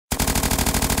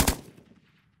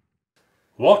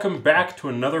Welcome back to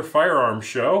another firearms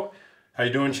show. How you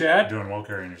doing, Chad? Doing well,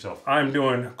 Kerry, and yourself? I'm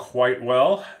doing quite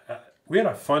well. We had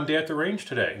a fun day at the range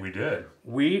today. We did.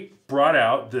 We brought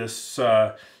out this,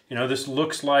 this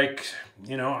looks like,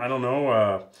 I don't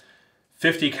know,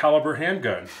 50 caliber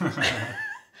handgun.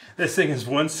 This thing is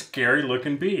one scary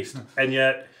looking beast, and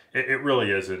yet it really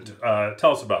isn't.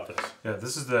 Tell us about this. Yeah,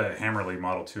 this is the Hammerli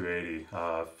Model 280.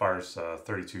 Fires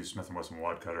 32 Smith & Wesson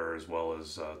Wad Cutter as well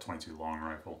as 22 long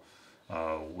rifle.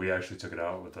 We actually took it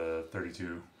out with a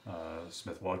 32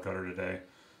 Smith Wad Cutter today.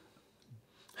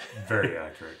 Very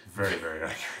accurate. Very, very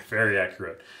accurate. Very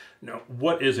accurate. Now,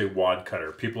 what is a wad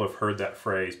cutter? People have heard that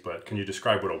phrase, but can you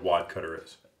describe what a wad cutter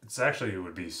is? It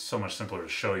would be so much simpler to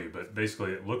show you, but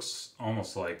basically it looks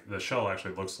almost like, the shell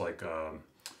actually looks like a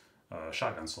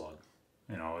shotgun slug.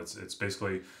 It's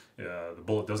basically, the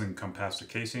bullet doesn't come past the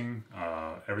casing.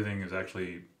 Everything is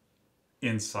actually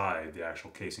inside the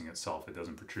actual casing itself. It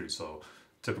doesn't protrude. So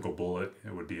typical bullet,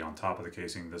 it would be on top of the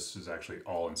casing. This is actually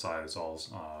all inside. It's all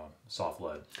soft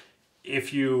lead.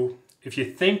 If you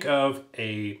think of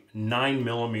a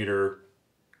 9mm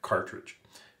cartridge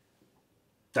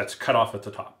that's cut off at the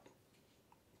top,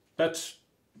 that's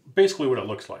basically what it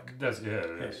looks like. It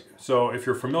is. So if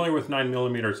you're familiar with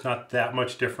 9mm, it's not that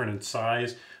much different in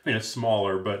size. I mean, it's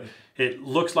smaller, but it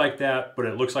looks like that, but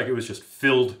it looks like it was just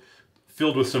filled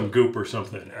with some goop or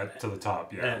something. To the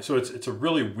top, yeah. And so it's a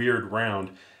really weird round.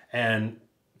 And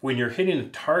when you're hitting the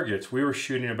targets, we were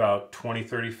shooting about 20,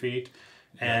 30 feet,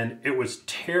 and it was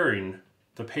tearing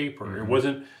the paper. Mm-hmm. It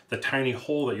wasn't the tiny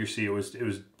hole that you see. It was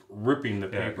ripping the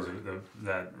paper.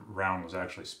 That round was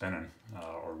actually spinning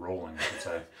or rolling, I should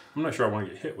say. I'm not sure I want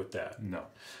to get hit with that. No.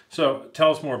 So tell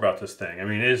us more about this thing. I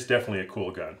mean, it is definitely a cool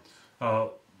gun.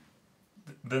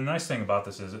 The nice thing about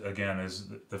this is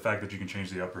the fact that you can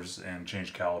change the uppers and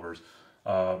change calibers.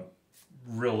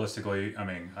 Realistically, I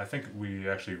mean, I think we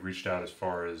actually reached out as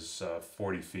far as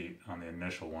 40 feet on the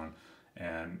initial one,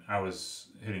 and I was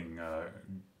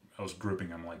grouping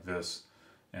them like this,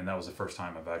 and that was the first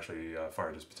time I've actually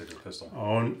fired this particular pistol.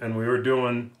 Oh, and we were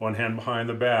doing one hand behind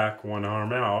the back, one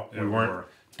arm out. We weren't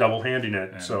double-handing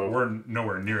it, and so we're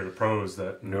nowhere near the pros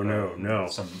that no.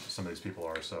 Some of these people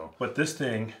are. So, but this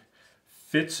thing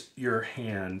fits your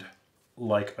hand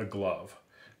like a glove.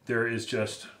 There is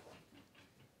just,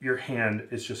 your hand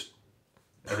is just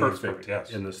perfect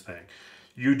in this thing.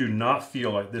 You do not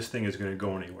feel like this thing is going to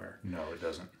go anywhere. No, it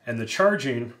doesn't. And the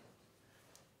charging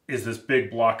is this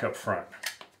big block up front.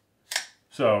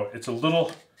 So it's a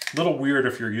little weird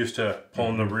if you're used to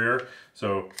pulling the rear.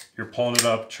 So you're pulling it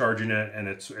up, charging it, and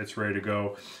it's ready to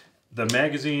go. The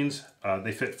magazines,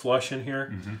 they fit flush in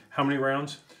here. Mm-hmm. How many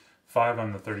rounds? 5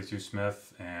 on the 32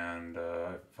 Smith, and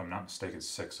if I'm not mistaken,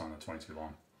 6 on the 22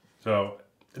 long. So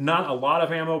not a lot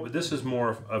of ammo, but this is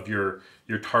more of your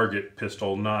target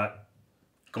pistol, not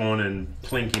going and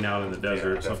plinking out in the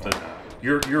desert or something.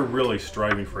 You're really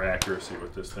striving for accuracy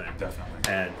with this thing.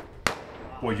 Definitely. And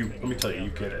well, let me tell you, you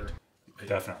get it.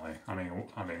 Definitely. I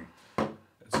mean,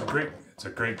 it's a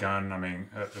great gun. I mean,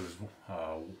 it was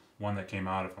one that came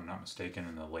out, if I'm not mistaken,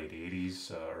 in the late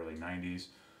 80s, early 90s.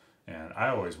 And I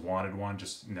always wanted one,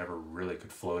 just never really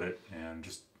could float it. And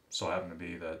just so happened to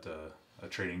be that a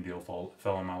trading deal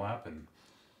fell in my lap, and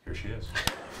here she is.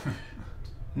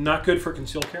 Not good for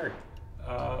concealed carry.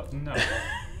 No.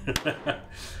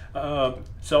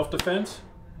 Self-defense?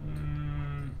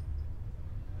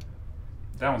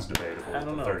 That one's debatable. I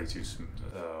don't know. 32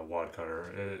 Wad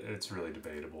Cutter, it's really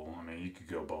debatable. I mean, you could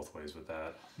go both ways with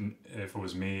that. If it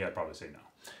was me, I'd probably say no.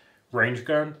 Range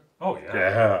gun? Oh, yeah.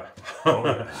 Yeah. Oh,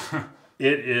 yeah.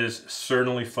 It is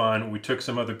certainly fun. We took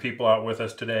some other people out with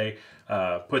us today,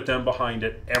 put them behind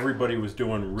it. Everybody was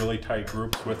doing really tight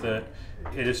groups with it.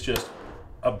 It is just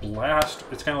a blast.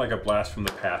 It's kind of like a blast from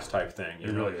the past type thing.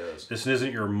 It really is. This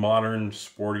isn't your modern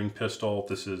sporting pistol.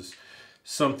 This is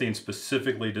something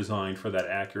specifically designed for that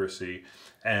accuracy.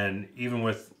 And even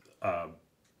with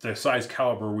the size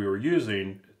caliber we were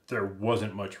using, there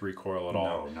wasn't much recoil at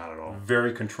all. No, not at all.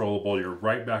 Very controllable. You're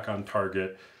right back on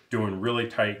target, doing really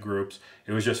tight groups.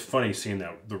 It was just funny seeing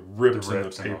that the rips in the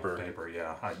paper.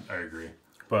 Yeah, I agree.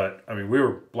 But I mean, we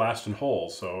were blasting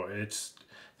holes, so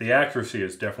the accuracy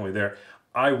is definitely there.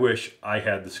 I wish I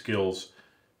had the skills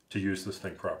to use this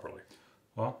thing properly.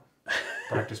 Well,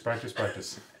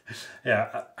 practice.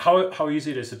 Yeah. How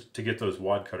easy is it to get those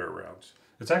wad cutter rounds?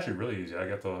 It's actually really easy. I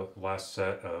got the last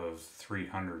set of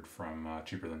 300 from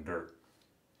Cheaper Than Dirt.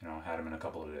 you know, had them in a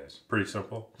couple of days. Pretty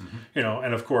simple. You know,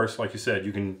 and of course, like you said,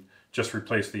 you can just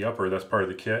replace the upper. That's part of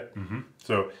the kit.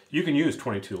 So you can use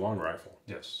 22 long rifle.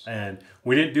 Yes. And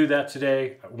we didn't do that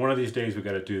today. One of these days we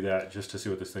got to do that just to see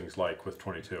what this thing's like with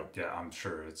 22. Yeah, I'm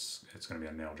sure it's going to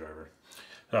be a nail driver.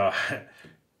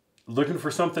 Looking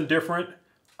for something different,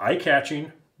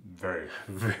 eye-catching.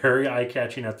 Very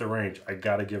eye-catching at the range. I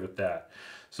got to give it that.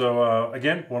 So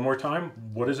again, one more time,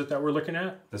 what is it that we're looking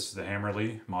at? This is the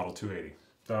Hammerli Model 280.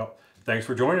 So thanks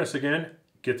for joining us again.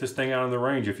 Get this thing out on the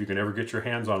range. If you can ever get your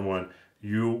hands on one,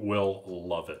 you will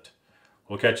love it.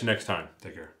 We'll catch you next time.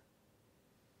 Take care.